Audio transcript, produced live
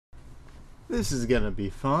This is gonna be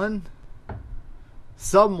fun.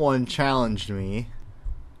 Someone challenged me,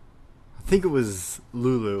 I think it was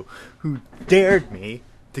Lulu, who dared me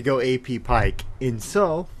to go AP Pyke, and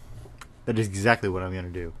so that is exactly what I'm gonna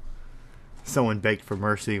do. Someone begged for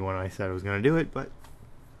mercy when I said I was gonna do it, but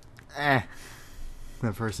that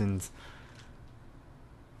person's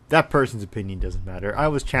opinion doesn't matter. I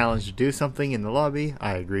was challenged to do something in the lobby,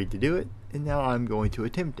 I agreed to do it, and now I'm going to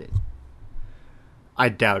attempt it. I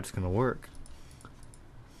doubt it's gonna work,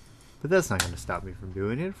 but that's not going to stop me from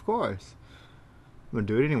doing it, of course. I'm going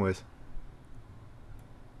to do it anyways.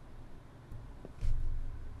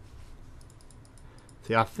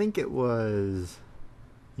 See, I think it was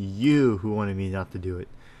you who wanted me not to do it,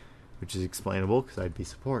 which is explainable because I'd be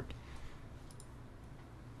support.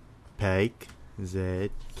 Pyke, Zed,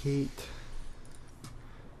 Kate.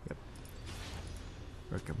 Yep.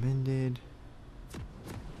 Recommended.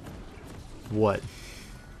 What?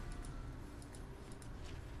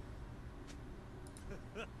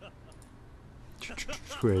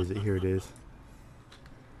 Where is it? Here it is.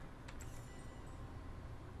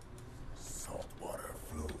 Salt water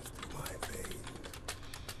flows through my veins.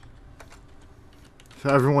 So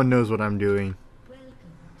everyone knows what I'm doing.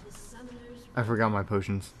 I forgot my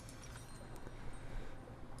potions.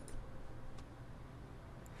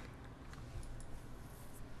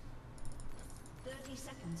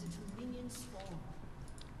 Seconds until minions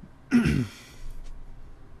spawn.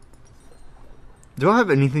 Do I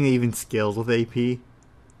have anything that even scales with AP?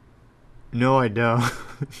 No, I don't.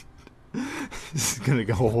 This is gonna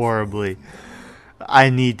go horribly. I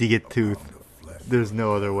need to get Tooth. There's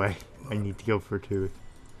no other way. I need to go for Tooth.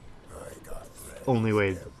 Only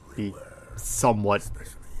way to be somewhat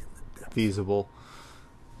feasible.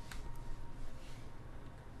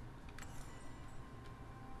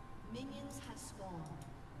 Minions have spawned.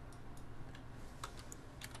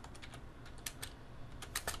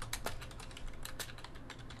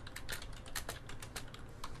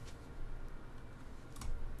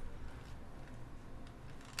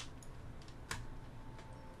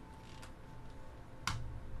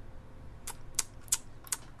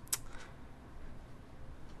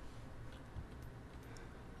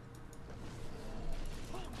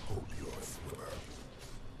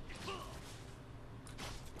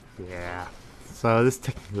 Yeah. So this is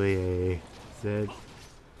technically a Z.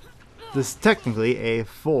 This is technically a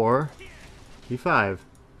 4v5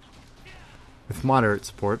 with moderate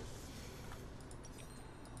support.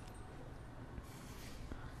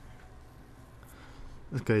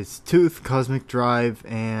 This guy's Tooth, Cosmic Drive,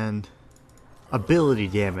 and ability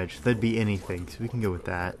damage. That'd be anything, so we can go with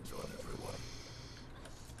that.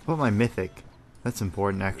 What about my mythic? That's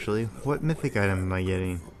important, actually. What mythic item am I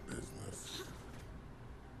getting?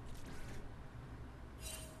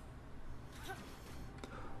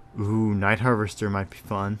 Ooh, Night Harvester might be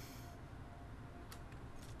fun.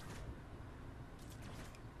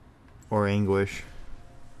 Or Anguish.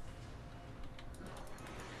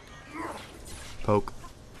 Poke.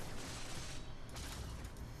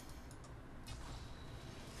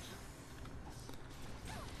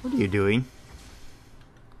 What are you doing?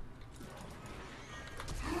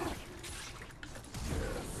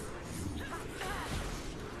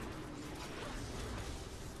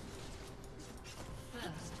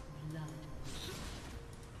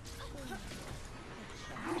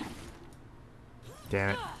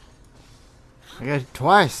 Damn it. I got it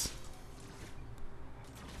twice.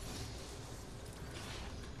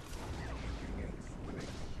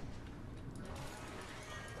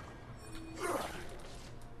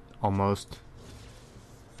 Almost.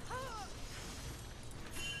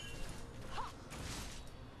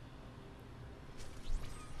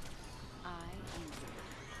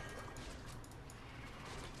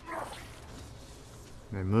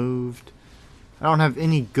 I moved. I don't have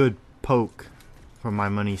any good poke for my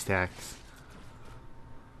money stacks.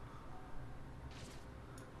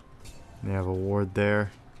 They have a ward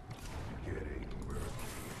there.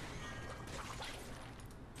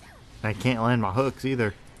 I can't land my hooks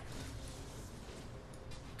either.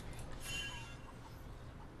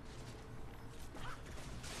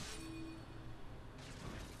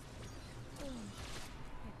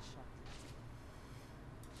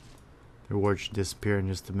 The ward should disappear in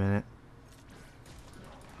just a minute.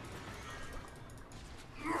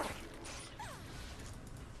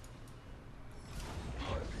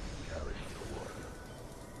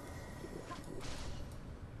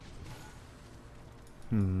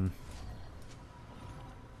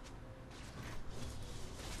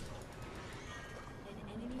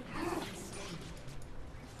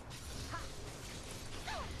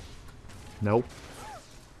 Nope.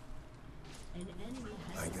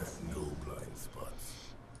 I got no blind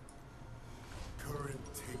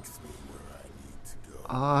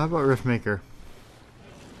How about Riftmaker?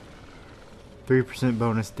 3%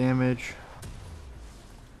 bonus damage.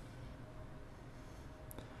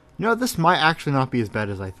 You know, this might actually not be as bad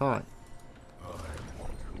as I thought.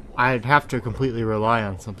 I'd have to completely rely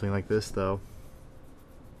on something like this, though.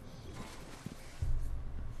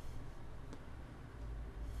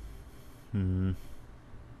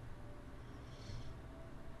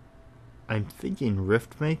 I'm thinking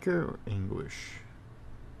Riftmaker or Anguish.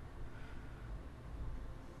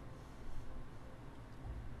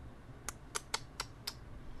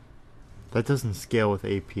 That doesn't scale with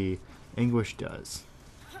AP. Anguish does.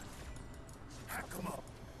 The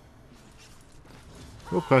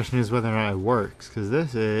real question is whether or not it works, because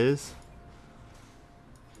this is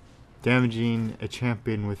damaging a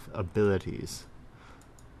champion with abilities.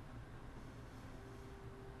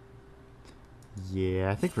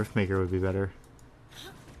 Yeah, I think Riftmaker would be better.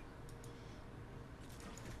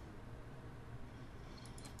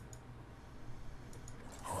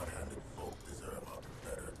 Hard-handed folk deserve a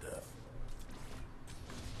better death.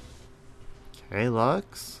 Okay,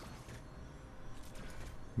 Lux.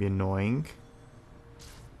 Be annoying.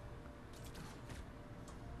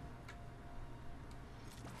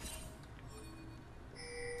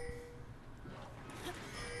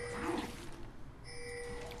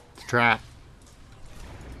 It's a trap.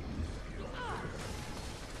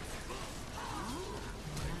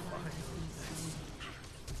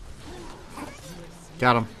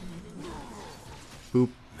 Got him. Boop.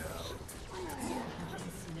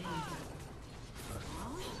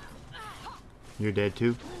 You're dead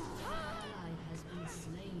too.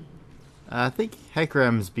 I think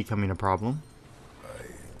Hecarim's becoming a problem. I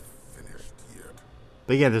ain't finished yet.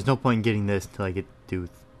 But yeah, there's no point in getting this till I get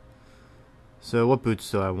Tooth. So what boots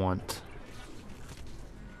do I want?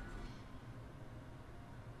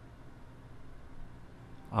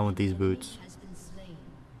 I want these boots.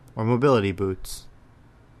 Or mobility boots.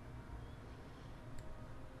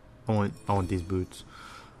 I want these boots.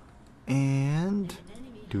 And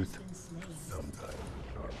Tooth.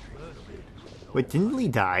 Wait, didn't Lee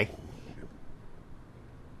die?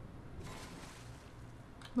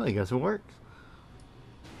 Well, I guess it works.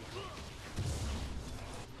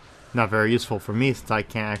 Not very useful for me since I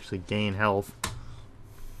can't actually gain health.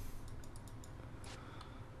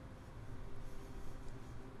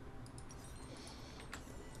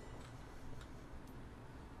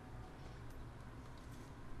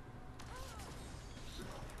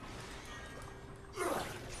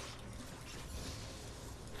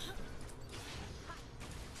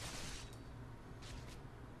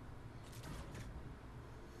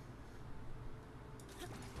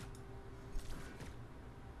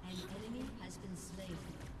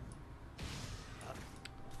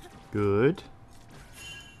 Good.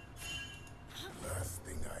 Last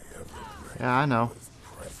thing I ever read Yeah, I know. was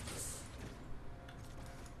priceless.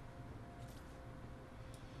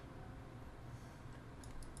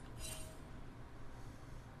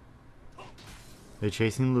 They're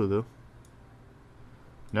chasing Lulu.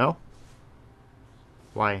 No?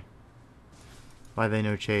 Why? Why they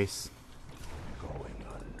no chase?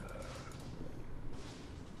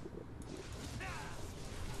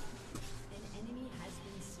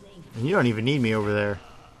 And you don't even need me over there.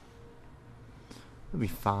 It'll be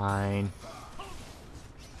fine.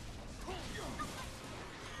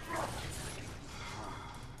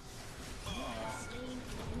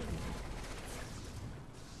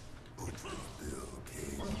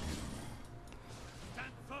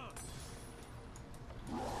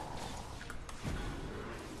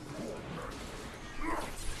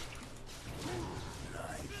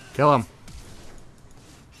 Kill him.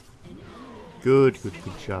 Good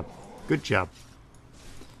job. Good job.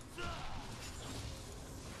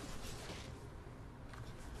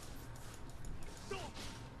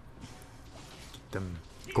 Get them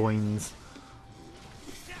coins.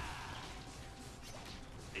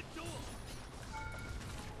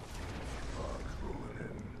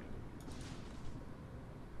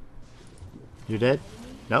 You're dead?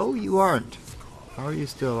 No, you aren't. How are you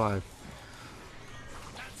still alive?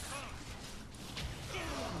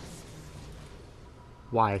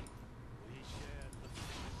 Why?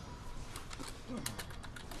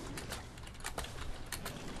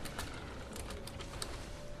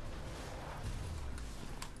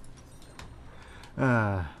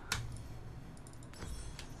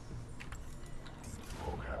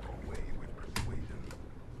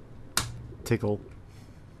 Tickle.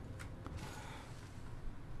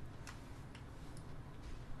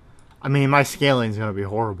 I mean, my scaling's gonna be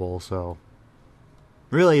horrible, so...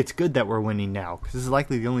 Really, it's good that we're winning now, because this is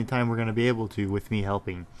likely the only time we're going to be able to with me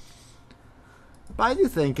helping. But I do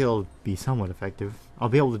think it'll be somewhat effective. I'll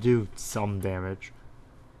be able to do some damage.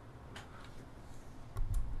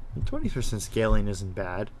 20% scaling isn't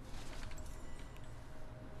bad.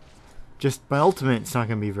 Just my ultimate's not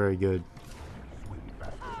going to be very good.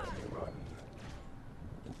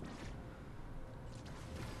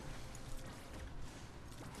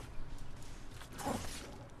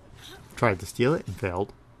 Tried to steal it and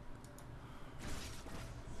failed.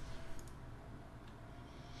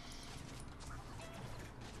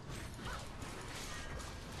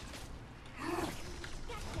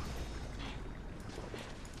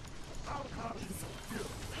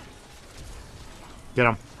 Get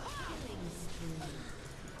him.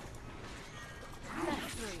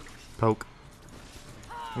 Poke.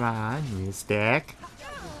 Come on, you stack.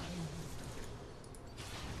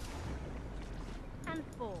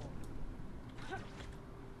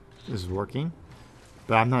 This is working,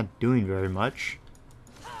 but I'm not doing very much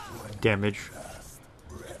damage.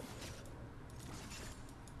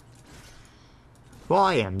 Well,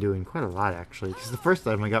 I am doing quite a lot actually, because the first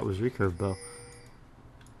item I got was recurve bow.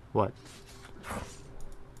 What?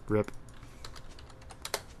 Rip.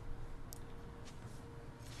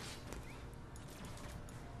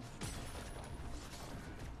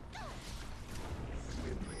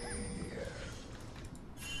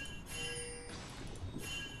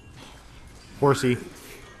 Horsey.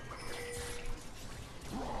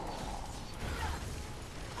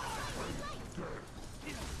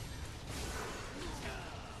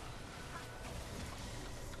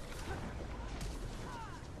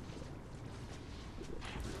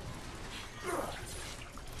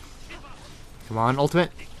 Come on,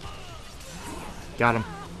 ultimate. Got him.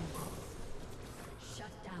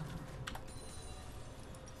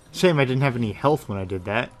 Shame I didn't have any health when I did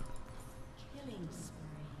that.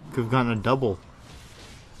 Could have gotten a double.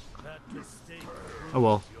 Oh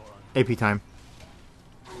well. AP time.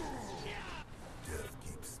 Death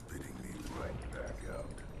keeps spitting me right back out.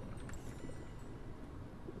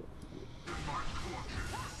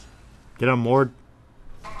 Get on board.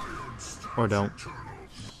 Or don't.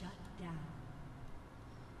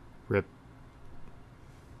 Rip.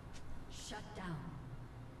 Shut down.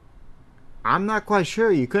 I'm not quite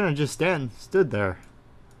sure. You couldn't have just stood there.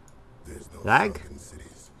 There's no Lag? sunken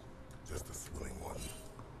cities, just a swilling one.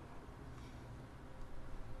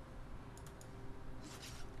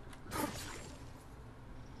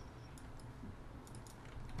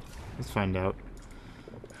 Let's find out.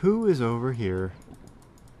 Who is over here?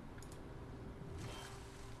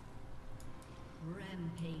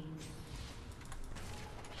 Rampage.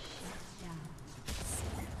 Shut down.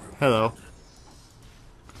 Hello.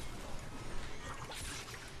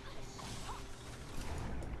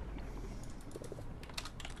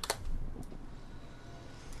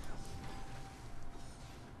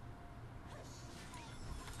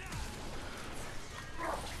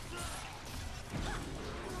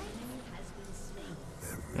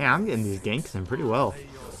 Yeah, I'm getting these ganks in pretty well.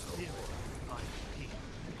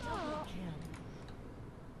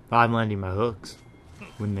 I'm landing my hooks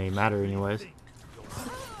when they matter anyways.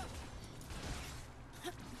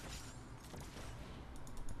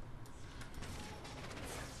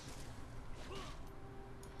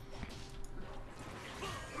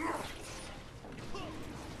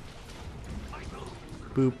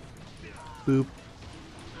 Boop. Boop.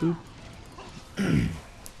 Boop.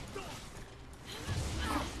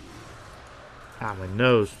 Ah, my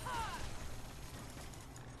nose.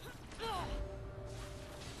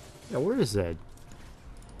 Yeah, where is that?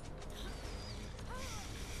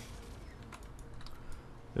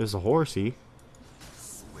 There's a horsey.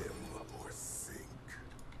 Swim or sink.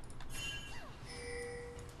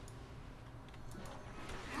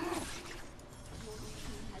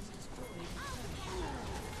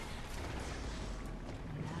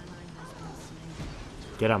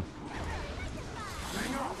 Get him.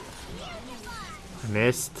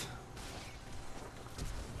 Missed.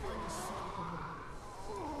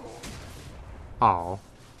 Oh,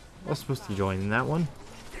 I was supposed to join in that one.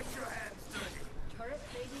 Turret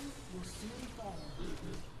plating will soon fall.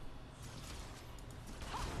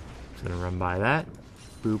 Just gonna run by that.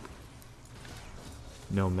 Boop.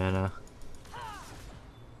 No mana.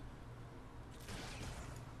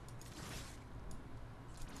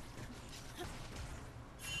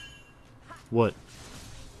 What?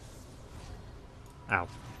 Ow.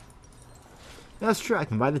 That's true, I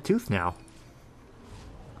can buy the tooth now.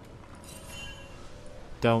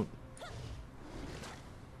 Don't.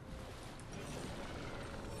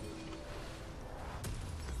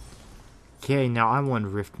 Okay, now I want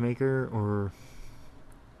Riftmaker, or...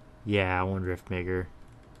 Yeah, I want Riftmaker.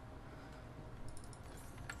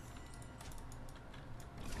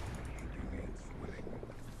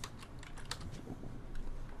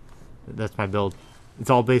 That's my build. It's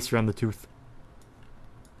all based around the tooth.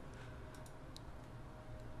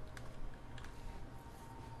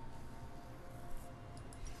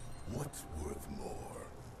 What's worth more?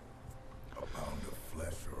 A pound of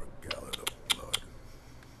flesh or a gallon of blood?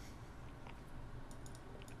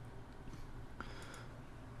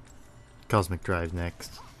 Cosmic Drive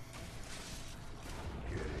next.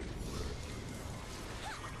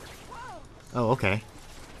 Oh, okay.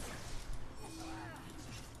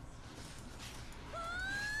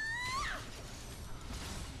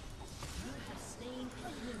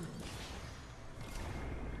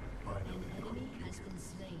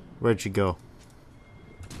 Where'd you go?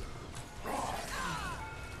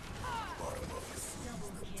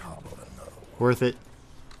 Worth it.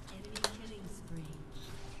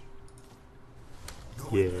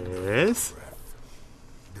 Yes.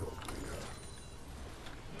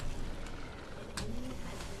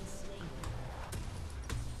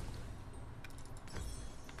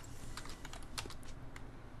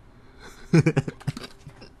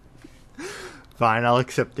 Fine, I'll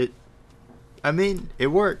accept it. I mean, it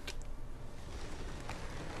worked.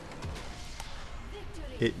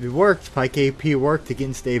 It worked. Pyke AP worked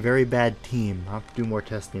against a very bad team. I'll have to do more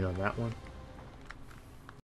testing on that one.